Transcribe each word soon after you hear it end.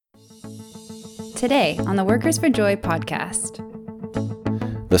today on the Workers for Joy podcast.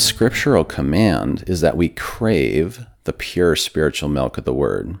 The scriptural command is that we crave the pure spiritual milk of the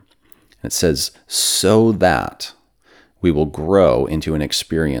Word. It says, so that we will grow into an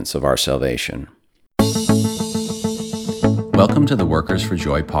experience of our salvation. Welcome to the Workers for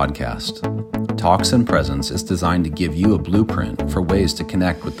Joy podcast. Talks and Presence is designed to give you a blueprint for ways to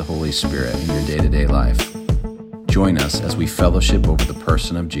connect with the Holy Spirit in your day-to-day life. Join us as we fellowship over the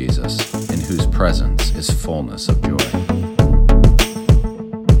person of Jesus, in whose presence is fullness of joy.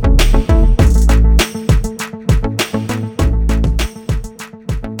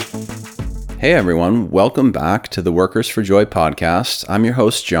 Hey everyone, welcome back to the Workers for Joy podcast. I'm your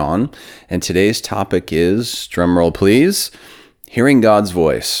host, John, and today's topic is, drumroll please, hearing God's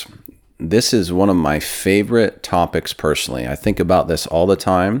voice. This is one of my favorite topics personally. I think about this all the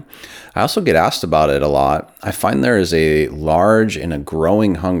time. I also get asked about it a lot. I find there is a large and a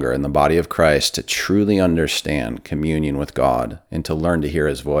growing hunger in the body of Christ to truly understand communion with God and to learn to hear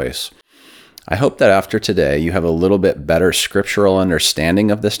His voice. I hope that after today you have a little bit better scriptural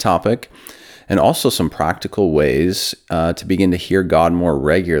understanding of this topic and also some practical ways to begin to hear God more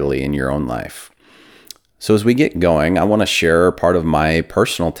regularly in your own life. So as we get going, I want to share part of my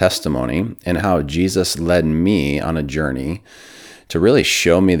personal testimony and how Jesus led me on a journey to really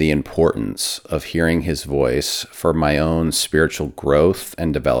show me the importance of hearing His voice for my own spiritual growth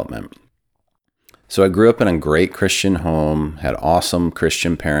and development. So I grew up in a great Christian home, had awesome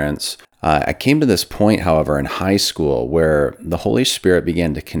Christian parents. I came to this point, however, in high school where the Holy Spirit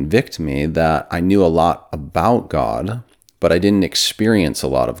began to convict me that I knew a lot about God, but I didn't experience a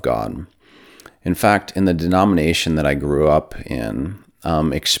lot of God. In fact, in the denomination that I grew up in,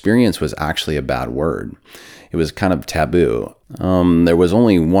 experience was actually a bad word. It was kind of taboo. There was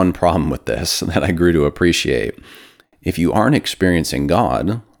only one problem with this that I grew to appreciate. If you aren't experiencing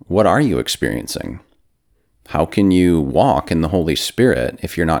God, what are you experiencing? How can you walk in the Holy Spirit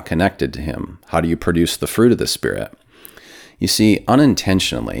if you're not connected to Him? How do you produce the fruit of the Spirit? You see,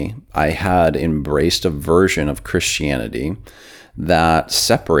 unintentionally, I had embraced a version of Christianity that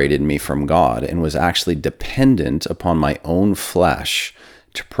separated me from God and was actually dependent upon my own flesh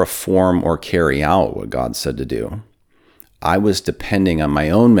to perform or carry out what God said to do. I was depending on my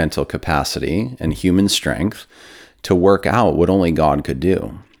own mental capacity and human strength to work out what only God could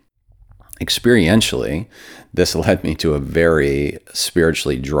do. Experientially, this led me to a very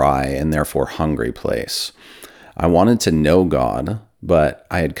spiritually dry and therefore hungry place. I wanted to know God, but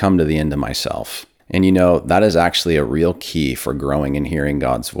I had come to the end of myself. And you know, that is actually a real key for growing and hearing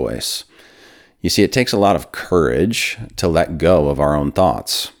God's voice. You see, it takes a lot of courage to let go of our own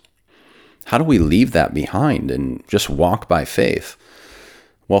thoughts. How do we leave that behind and just walk by faith?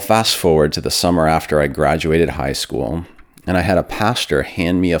 Well, fast forward to the summer after I graduated high school, and I had a pastor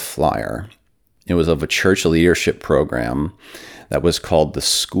hand me a flyer. It was of a church leadership program that was called the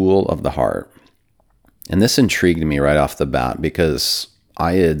School of the Heart. And this intrigued me right off the bat because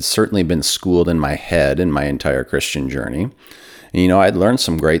I had certainly been schooled in my head in my entire Christian journey. And, you know, I'd learned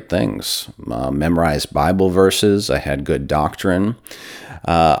some great things, memorized Bible verses, I had good doctrine.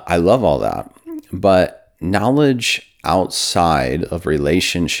 I love all that. But knowledge outside of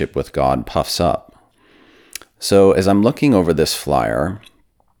relationship with God puffs up. So as I'm looking over this flyer,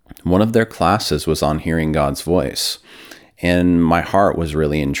 one of their classes was on hearing God's voice. And my heart was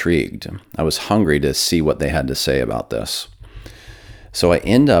really intrigued. I was hungry to see what they had to say about this. So I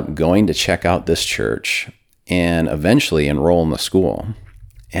end up going to check out this church and eventually enroll in the school.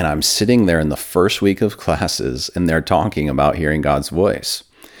 And I'm sitting there in the first week of classes and they're talking about hearing God's voice.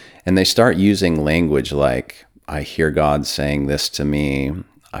 And they start using language like, I hear God saying this to me.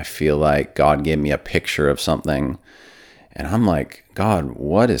 I feel like God gave me a picture of something. And I'm like, God,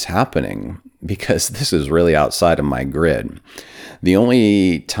 what is happening? Because this is really outside of my grid. The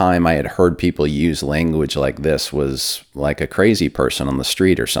only time I had heard people use language like this was like a crazy person on the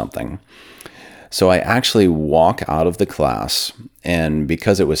street or something. So I actually walk out of the class, and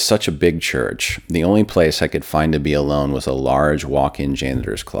because it was such a big church, the only place I could find to be alone was a large walk-in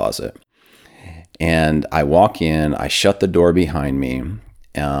janitor's closet. And I walk in, I shut the door behind me.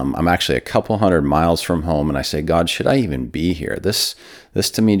 I'm actually a couple hundred miles from home, and I say, God, should I even be here? This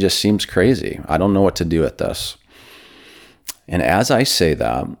to me just seems crazy. I don't know what to do with this. And as I say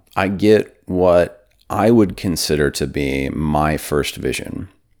that, I get what I would consider to be my first vision.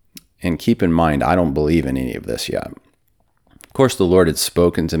 And keep in mind, I don't believe in any of this yet. Of course, the Lord had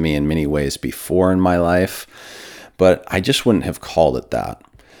spoken to me in many ways before in my life, but I just wouldn't have called it that.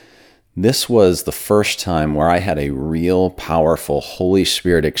 This was the first time where I had a real powerful Holy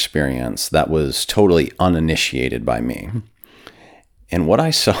Spirit experience that was totally uninitiated by me. And what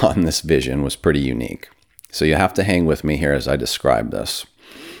I saw in this vision was pretty unique. So you have to hang with me here as I describe this.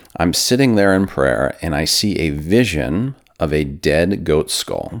 I'm sitting there in prayer and I see a vision of a dead goat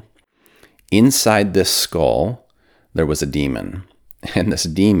skull. Inside this skull, there was a demon. And this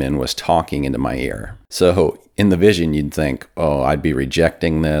demon was talking into my ear. So in the vision, you'd think, oh, I'd be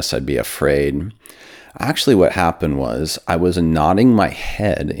rejecting this. I'd be afraid. Actually, what happened was I was nodding my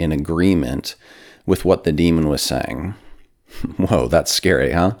head in agreement with what the demon was saying. Whoa, that's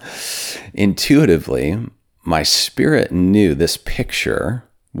scary, huh? Intuitively, my spirit knew this picture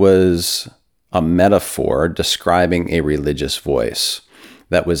was a metaphor describing a religious voice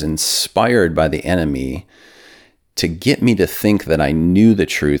that was inspired by the enemy to get me to think that I knew the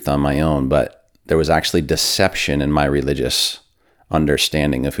truth on my own, but there was actually deception in my religious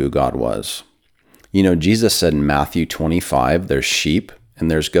understanding of who God was. You know, Jesus said in Matthew 25, there's sheep and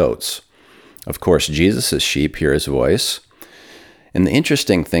there's goats. Of course, Jesus' sheep hear his voice. And the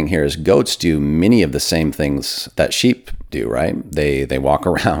interesting thing here is goats do many of the same things that sheep do, right? They walk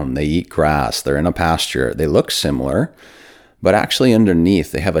around, they eat grass, they're in a pasture. They look similar, but actually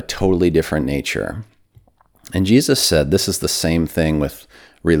underneath, they have a totally different nature. And Jesus said this is the same thing with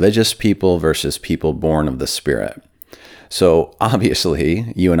religious people versus people born of the Spirit. So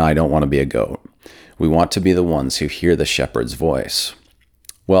obviously, you and I don't want to be a goat. We want to be the ones who hear the shepherd's voice.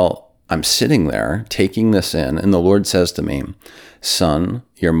 Well, I'm sitting there taking this in, and the Lord says to me, son,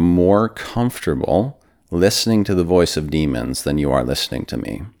 you're more comfortable listening to the voice of demons than you are listening to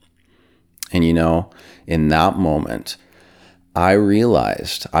me. And you know, in that moment, I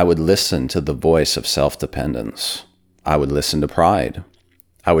realized I would listen to the voice of self-dependence. I would listen to pride.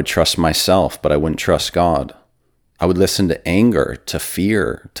 I would trust myself, but I wouldn't trust God. I would listen to anger, to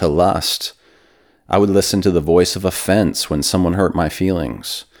fear, to lust. I would listen to the voice of offense when someone hurt my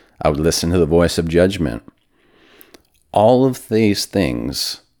feelings. I would listen to the voice of judgment. All of these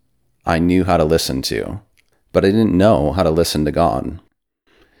things I knew how to listen to, but I didn't know how to listen to God.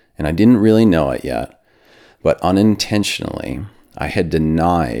 And I didn't really know it yet. But unintentionally, I had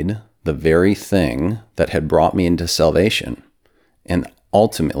denied the very thing that had brought me into salvation and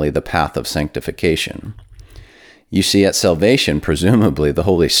ultimately the path of sanctification. You see, at salvation, presumably the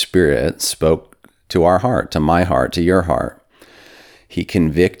Holy Spirit spoke to our heart, to my heart, to your heart. He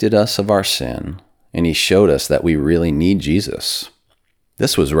convicted us of our sin, and he showed us that we really need Jesus.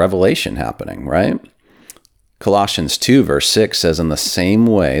 This was revelation happening, right? Colossians 2 verse 6 says, in the same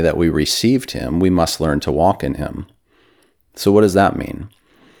way that we received him, we must learn to walk in him. So what does that mean?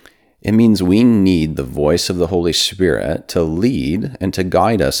 It means we need the voice of the Holy Spirit to lead and to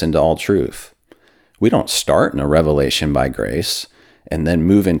guide us into all truth. We don't start in a revelation by grace and then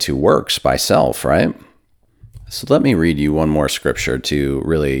move into works by self, right? So let me read you one more scripture to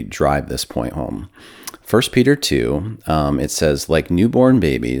really drive this point home. 1 Peter 2, it says, like newborn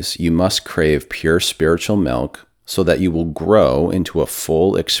babies, you must crave pure spiritual milk so that you will grow into a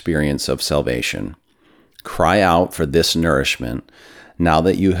full experience of salvation. Cry out for this nourishment now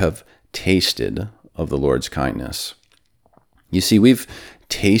that you have tasted of the Lord's kindness. You see, we've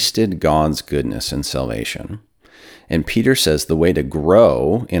tasted God's goodness in salvation. And Peter says the way to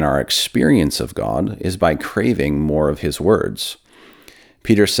grow in our experience of God is by craving more of his words.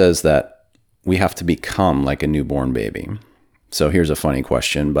 Peter says that we have to become like a newborn baby. So here's a funny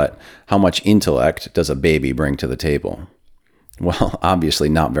question, but how much intellect does a baby bring to the table? Well, obviously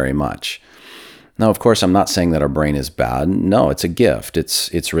not very much. Now, of course, I'm not saying that our brain is bad. No, it's a gift.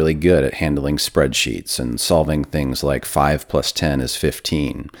 It's really good at handling spreadsheets and solving things like 5 + 10 is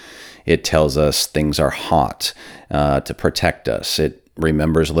 15. It tells us things are hot to protect us. It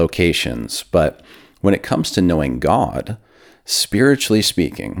remembers locations. But when it comes to knowing God, spiritually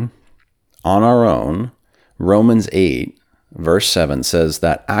speaking, on our own, Romans 8, verse 7 says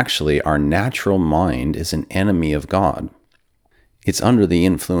that actually our natural mind is an enemy of God. It's under the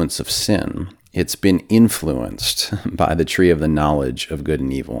influence of sin. It's been influenced by the tree of the knowledge of good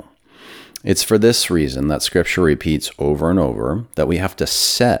and evil. It's for this reason that Scripture repeats over and over that we have to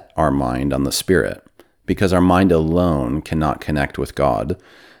set our mind on the Spirit, because our mind alone cannot connect with God,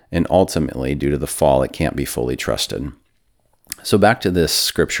 and ultimately, due to the fall, it can't be fully trusted. So back to this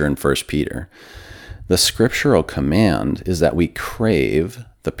scripture in 1 Peter. The scriptural command is that we crave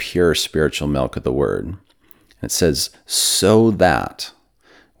the pure spiritual milk of the word. It says, so that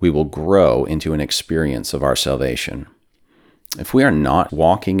we will grow into an experience of our salvation. If we are not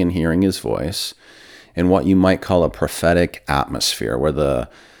walking and hearing his voice in what you might call a prophetic atmosphere, where the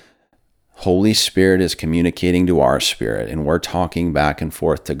Holy Spirit is communicating to our spirit and we're talking back and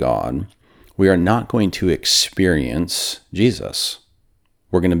forth to God, we are not going to experience Jesus.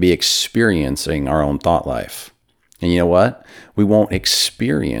 We're going to be experiencing our own thought life. And you know what? We won't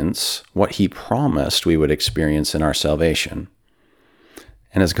experience what he promised we would experience in our salvation.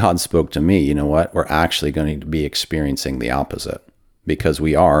 And as God spoke to me, you know what? We're actually going to be experiencing the opposite because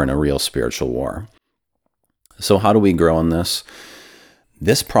we are in a real spiritual war. So how do we grow in this?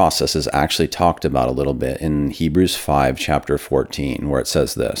 This process is actually talked about a little bit in Hebrews 5, chapter 14, where it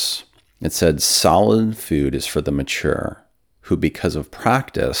says this. It said, "Solid food is for the mature, who because of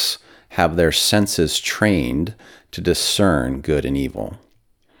practice have their senses trained to discern good and evil."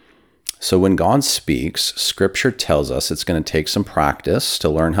 So when God speaks, Scripture tells us it's going to take some practice to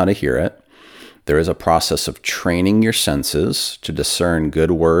learn how to hear it. There is a process of training your senses to discern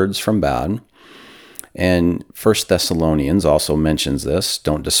good words from bad. And 1 Thessalonians also mentions this.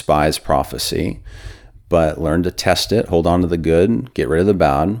 Don't despise prophecy, but learn to test it, hold on to the good, get rid of the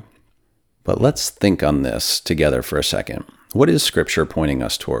bad. But let's think on this together for a second. What is Scripture pointing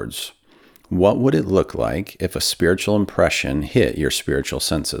us towards? What would it look like if a spiritual impression hit your spiritual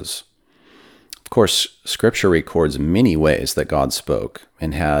senses? Of course, Scripture records many ways that God spoke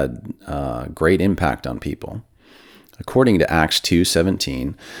and had great impact on people. According to Acts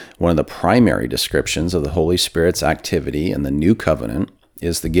 2:17, one of the primary descriptions of the Holy Spirit's activity in the New Covenant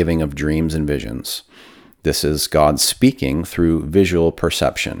is the giving of dreams and visions. This is God speaking through visual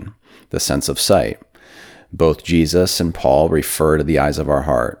perception, the sense of sight. Both Jesus and Paul refer to the eyes of our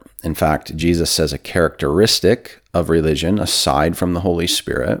heart. In fact, Jesus says a characteristic of religion, aside from the Holy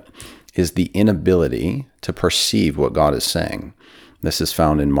Spirit, is the inability to perceive what God is saying. This is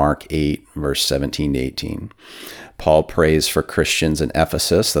found in Mark 8, verse 17 to 18. Paul prays for Christians in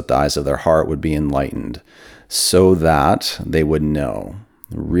Ephesus that the eyes of their heart would be enlightened so that they would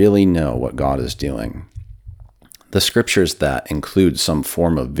really know what God is doing. The scriptures that include some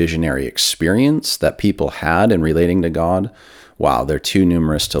form of visionary experience that people had in relating to God, wow, they're too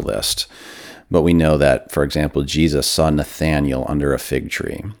numerous to list. But we know that, for example, Jesus saw Nathanael under a fig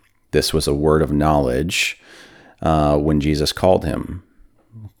tree. This was a word of knowledge when Jesus called him.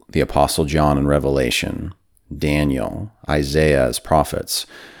 The Apostle John in Revelation, Daniel, Isaiah as prophets.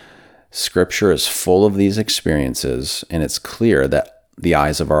 Scripture is full of these experiences, and it's clear that the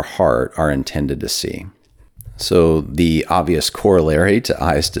eyes of our heart are intended to see. So the obvious corollary to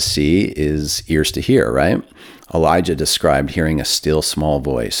eyes to see is ears to hear, right? Elijah described hearing a still small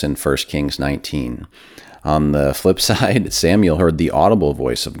voice in 1 Kings 19. On the flip side, Samuel heard the audible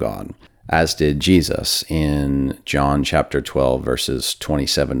voice of God, as did Jesus in John chapter 12, verses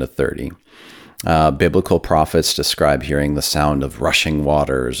 27 to 30. Biblical prophets describe hearing the sound of rushing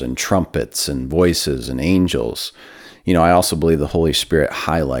waters and trumpets and voices and angels. You know, I also believe the Holy Spirit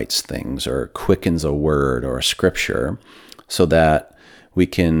highlights things or quickens a word or a scripture so that we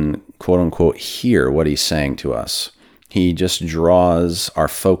can, quote unquote, hear what he's saying to us. He just draws our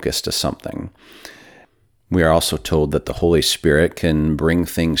focus to something. We are also told that the Holy Spirit can bring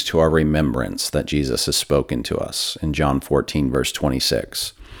things to our remembrance that Jesus has spoken to us in John 14, verse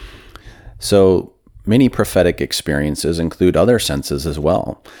 26. So many prophetic experiences include other senses as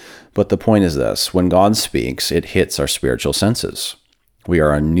well. But the point is this: when God speaks, it hits our spiritual senses. We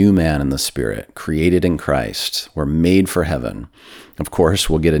are a new man in the Spirit, created in Christ. We're made for heaven. Of course,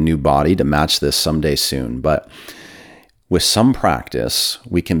 we'll get a new body to match this someday soon, but with some practice,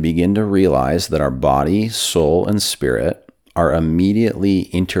 we can begin to realize that our body, soul, and spirit are immediately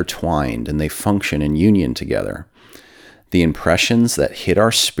intertwined and they function in union together. The impressions that hit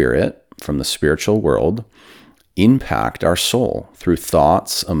our spirit from the spiritual world impact our soul through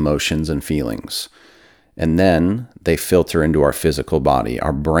thoughts, emotions, and feelings. And then they filter into our physical body.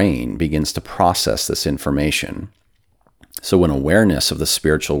 Our brain begins to process this information. So when awareness of the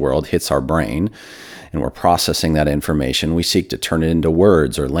spiritual world hits our brain and we're processing that information, we seek to turn it into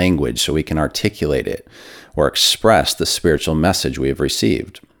words or language so we can articulate it or express the spiritual message we have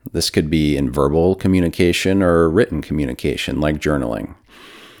received. This could be in verbal communication or written communication, like journaling.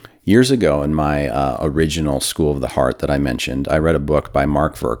 Years ago, in my original School of the Heart that I mentioned, I read a book by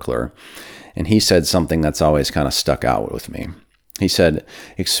Mark Virkler, and he said something that's always kind of stuck out with me. He said,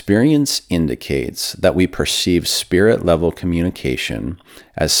 "Experience indicates that we perceive spirit-level communication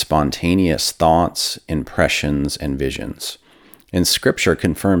as spontaneous thoughts, impressions, and visions. And Scripture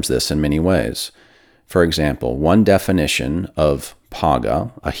confirms this in many ways. For example, one definition of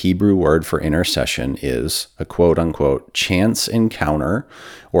paga, a Hebrew word for intercession, is a quote-unquote chance encounter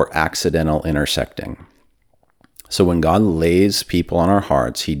or accidental intersecting. So when God lays people on our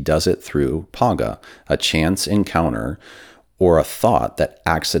hearts, he does it through paga, a chance encounter or a thought that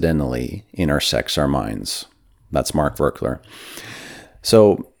accidentally intersects our minds." That's Mark Virkler.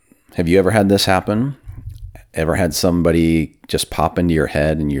 So have you ever had this happen? Ever had somebody just pop into your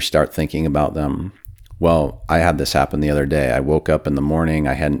head and you start thinking about them? Well, I had this happen the other day. I woke up in the morning.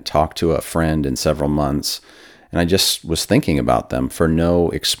 I hadn't talked to a friend in several months, and I just was thinking about them for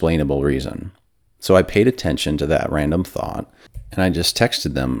no explainable reason. So I paid attention to that random thought, and I just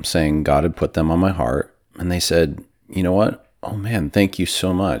texted them saying God had put them on my heart. And they said, you know what? Oh man, thank you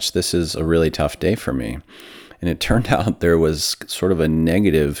so much. This is a really tough day for me. And it turned out there was sort of a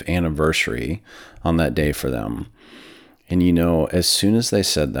negative anniversary on that day for them. And as soon as they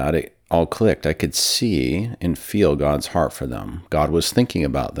said that, it all clicked. I could see and feel God's heart for them. God was thinking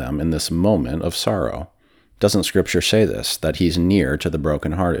about them in this moment of sorrow. Doesn't Scripture say this, that he's near to the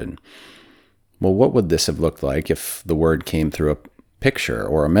brokenhearted? Well, what would this have looked like if the word came through a picture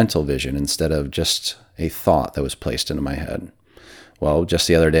or a mental vision instead of just a thought that was placed into my head? Well, just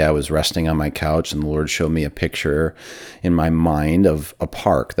the other day, I was resting on my couch and the Lord showed me a picture in my mind of a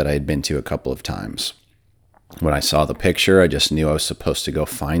park that I had been to a couple of times. When I saw the picture, I just knew I was supposed to go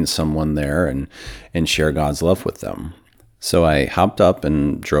find someone there and share God's love with them. So I hopped up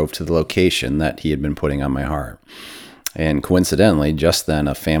and drove to the location that he had been putting on my heart. And coincidentally, just then,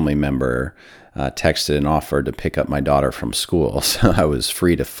 a family member texted and offered to pick up my daughter from school. So I was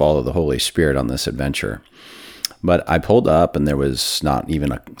free to follow the Holy Spirit on this adventure. But I pulled up and there was not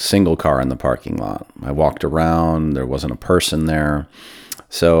even a single car in the parking lot. I walked around, there wasn't a person there.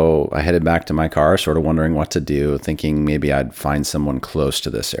 So I headed back to my car, sort of wondering what to do, thinking maybe I'd find someone close to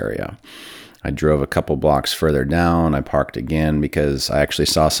this area. I drove a couple blocks further down. I parked again because I actually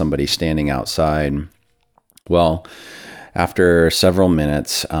saw somebody standing outside. Well, after several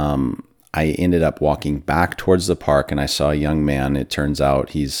minutes, I ended up walking back towards the park and I saw a young man. It turns out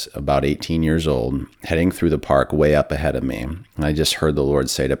he's about 18 years old, heading through the park way up ahead of me. And I just heard the Lord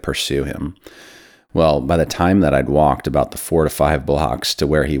say to pursue him. Well, by the time that I'd walked about the 4 to 5 blocks to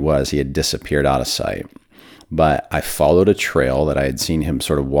where he was, he had disappeared out of sight. But I followed a trail that I had seen him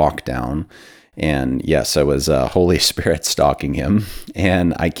sort of walk down. And yes, I was Holy Spirit stalking him.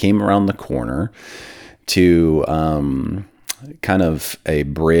 And I came around the corner to kind of a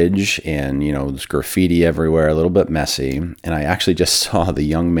bridge, and there's graffiti everywhere, a little bit messy, and I actually just saw the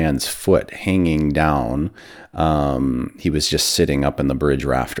young man's foot hanging down. He was just sitting up in the bridge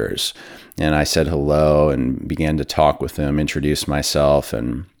rafters, and I said hello and began to talk with him, introduce myself,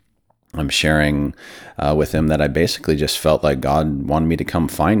 and I'm sharing with him that I basically just felt like God wanted me to come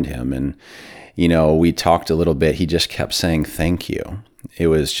find him. And we talked a little bit. He just kept saying thank you. It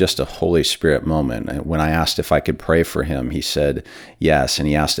was just a Holy Spirit moment. When I asked if I could pray for him, he said yes, and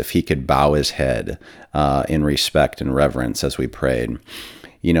he asked if he could bow his head in respect and reverence as we prayed.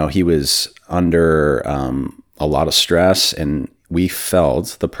 He was under a lot of stress, and we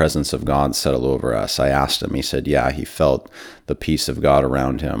felt the presence of God settle over us. I asked him, he said, yeah, he felt the peace of God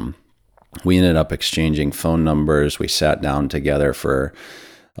around him. We ended up exchanging phone numbers. We sat down together for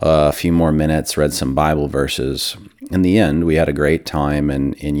a few more minutes, read some Bible verses. In the end, we had a great time,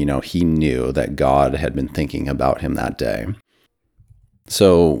 and he knew that God had been thinking about him that day.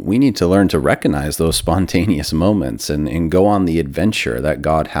 So we need to learn to recognize those spontaneous moments and go on the adventure that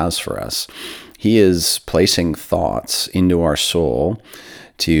God has for us. He is placing thoughts into our soul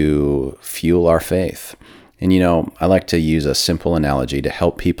to fuel our faith. And I like to use a simple analogy to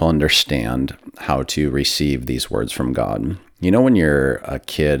help people understand how to receive these words from God. When you're a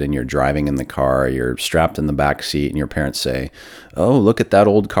kid and you're driving in the car, you're strapped in the back seat and your parents say, oh, look at that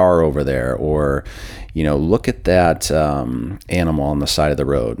old car over there. Or, look at that animal on the side of the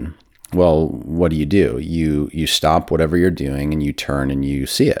road. Well, what do? You stop whatever you're doing and you turn and you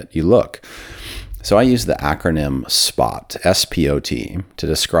see it. You look. So I use the acronym SPOT, S-P-O-T, to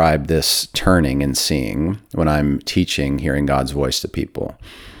describe this turning and seeing when I'm teaching, hearing God's voice to people.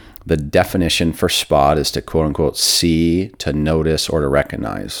 The definition for spot is to quote unquote see, to notice, or to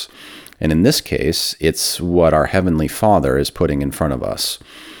recognize. And in this case, it's what our Heavenly Father is putting in front of us.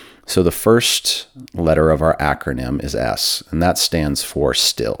 So the first letter of our acronym is S, and that stands for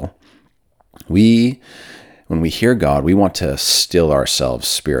still. When we hear God, we want to still ourselves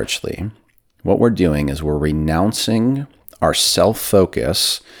spiritually. What we're doing is we're renouncing our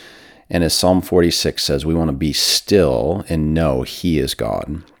self-focus. And as Psalm 46 says, we want to be still and know He is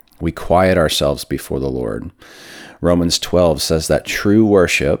God. We quiet ourselves before the Lord. Romans 12 says that true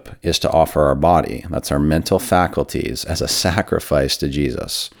worship is to offer our body, that's our mental faculties, as a sacrifice to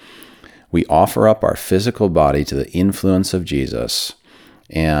Jesus. We offer up our physical body to the influence of Jesus,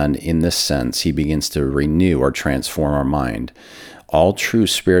 and in this sense, He begins to renew or transform our mind. All true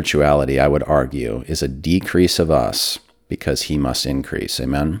spirituality, I would argue, is a decrease of us because He must increase.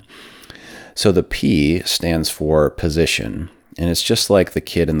 Amen? So the P stands for position. And it's just like the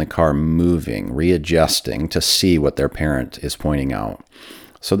kid in the car moving, readjusting to see what their parent is pointing out.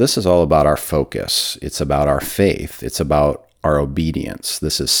 So this is all about our focus. It's about our faith. It's about our obedience.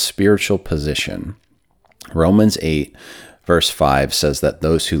 This is spiritual position. Romans 8, verse 5 says that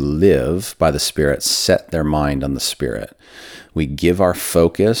those who live by the Spirit set their mind on the Spirit. We give our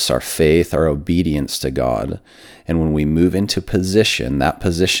focus, our faith, our obedience to God. And when we move into position, that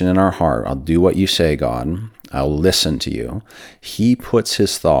position in our heart, I'll do what you say, God. I'll listen to you. He puts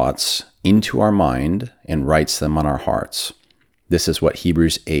his thoughts into our mind and writes them on our hearts. This is what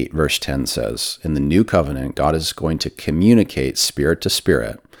Hebrews 8, verse 10 says. In the new covenant, God is going to communicate spirit to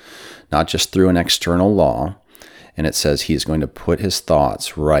spirit, not just through an external law. And it says he's going to put his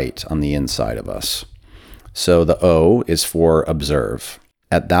thoughts right on the inside of us. So the O is for observe.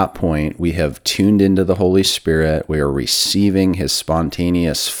 At that point, we have tuned into the Holy Spirit. We are receiving his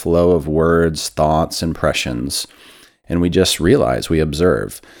spontaneous flow of words, thoughts, impressions. And we just realize, we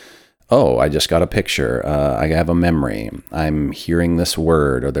observe. Oh, I just got a picture. I have a memory. I'm hearing this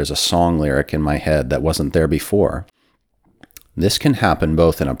word, or there's a song lyric in my head that wasn't there before. This can happen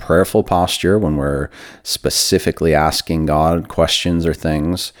both in a prayerful posture when we're specifically asking God questions or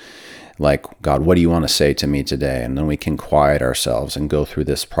things like, God, what do you want to say to me today? And then we can quiet ourselves and go through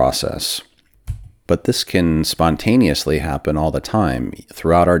this process. But this can spontaneously happen all the time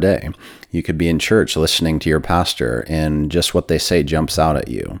throughout our day. You could be in church listening to your pastor and just what they say jumps out at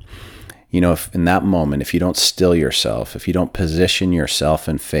you. You know, if in that moment, if you don't still yourself, if you don't position yourself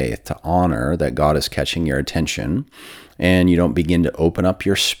in faith to honor that God is catching your attention, and you don't begin to open up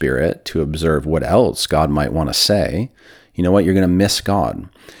your spirit to observe what else God might want to say, you know what? You're going to miss God.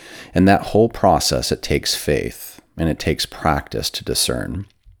 And that whole process, it takes faith and it takes practice to discern.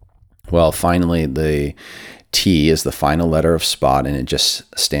 Well, finally, the T is the final letter of SPOT, and it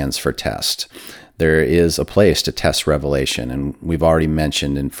just stands for test. There is a place to test revelation, and we've already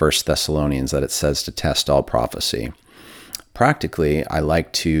mentioned in 1 Thessalonians that it says to test all prophecy. Practically, I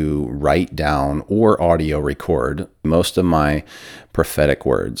like to write down or audio record most of my prophetic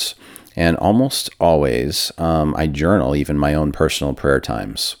words, and almost always I journal even my own personal prayer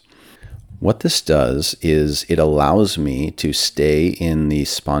times. What this does is it allows me to stay in the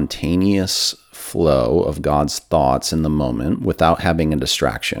spontaneous flow of God's thoughts in the moment without having a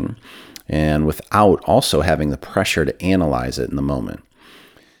distraction, and without also having the pressure to analyze it in the moment.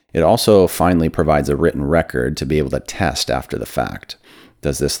 It also finally provides a written record to be able to test after the fact.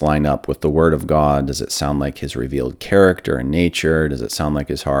 Does this line up with the Word of God? Does it sound like his revealed character and nature? Does it sound like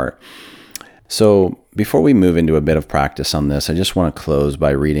his heart? So before we move into a bit of practice on this, I just want to close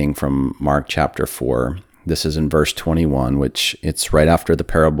by reading from Mark chapter 4. This is in verse 21, which it's right after the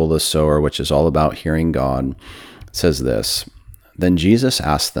parable of the sower, which is all about hearing God. It says this, Then Jesus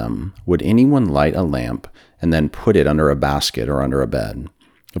asked them, Would anyone light a lamp and then put it under a basket or under a bed?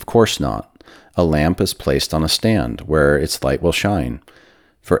 Of course not. A lamp is placed on a stand where its light will shine.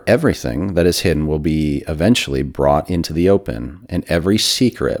 For everything that is hidden will be eventually brought into the open, and every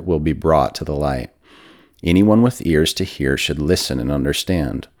secret will be brought to the light. Anyone with ears to hear should listen and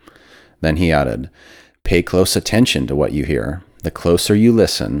understand. Then he added, Pay close attention to what you hear. The closer you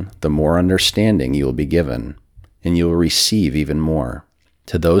listen, the more understanding you will be given, and you will receive even more.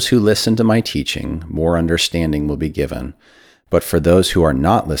 To those who listen to my teaching, more understanding will be given. But for those who are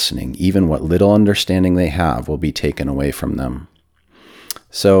not listening, even what little understanding they have will be taken away from them.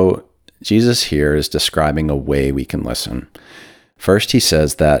 So Jesus here is describing a way we can listen. First, he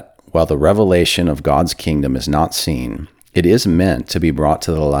says that while the revelation of God's kingdom is not seen, it is meant to be brought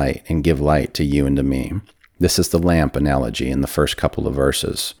to the light and give light to you and to me. This is the lamp analogy in the first couple of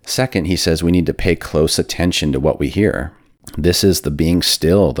verses. Second, he says we need to pay close attention to what we hear. This is the being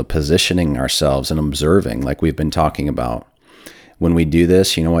still, the positioning ourselves and observing like we've been talking about. When we do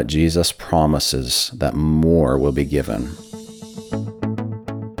this, you know what? Jesus promises that more will be given.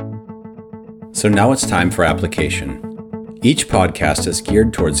 So now it's time for application. Each podcast is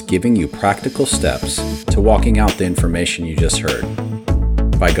geared towards giving you practical steps to walking out the information you just heard.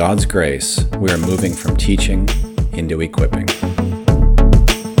 By God's grace, we are moving from teaching into equipping.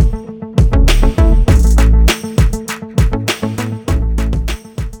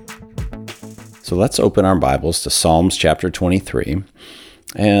 So let's open our Bibles to Psalms chapter 23,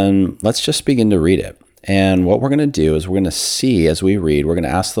 and let's just begin to read it. And what we're going to do is we're going to see as we read, we're going to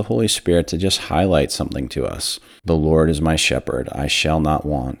ask the Holy Spirit to just highlight something to us. The Lord is my shepherd, I shall not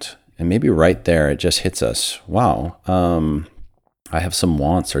want. And maybe right there it just hits us. Wow, I have some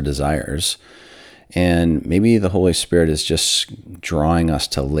wants or desires. And maybe the Holy Spirit is just drawing us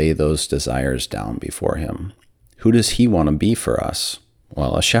to lay those desires down before him. Who does he want to be for us?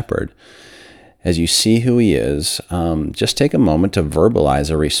 Well, a shepherd. As you see who he is, just take a moment to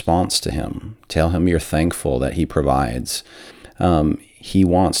verbalize a response to him. Tell him you're thankful that he provides. He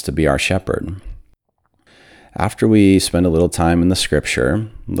wants to be our shepherd. After we spend a little time in the scripture,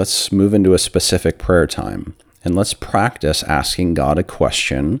 let's move into a specific prayer time. And let's practice asking God a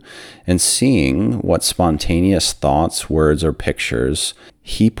question and seeing what spontaneous thoughts, words, or pictures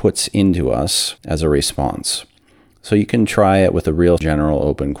He puts into us as a response. So you can try it with a real general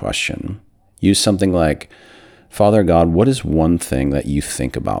open question. Use something like, Father God, what is one thing that you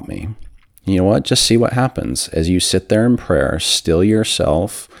think about me? You know what? Just see what happens. As you sit there in prayer, still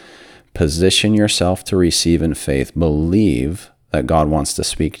yourself, position yourself to receive in faith, believe that God wants to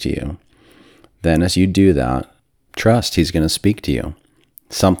speak to you. Then as you do that, trust He's going to speak to you.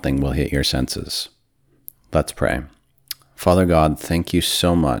 Something will hit your senses. Let's pray. Father God, thank you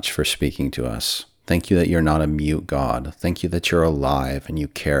so much for speaking to us. Thank you that you're not a mute God. Thank you that you're alive and you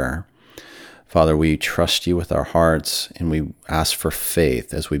care. Father, we trust you with our hearts, and we ask for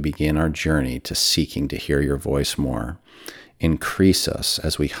faith as we begin our journey to seeking to hear your voice more. Increase us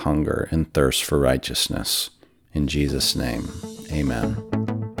as we hunger and thirst for righteousness. In Jesus' name, amen.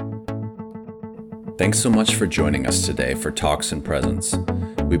 Thanks so much for joining us today for Talks in Presence.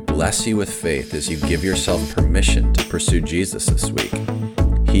 We bless you with faith as you give yourself permission to pursue Jesus this week.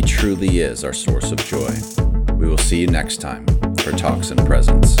 He truly is our source of joy. We will see you next time for Talks in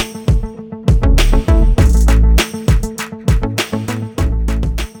Presence.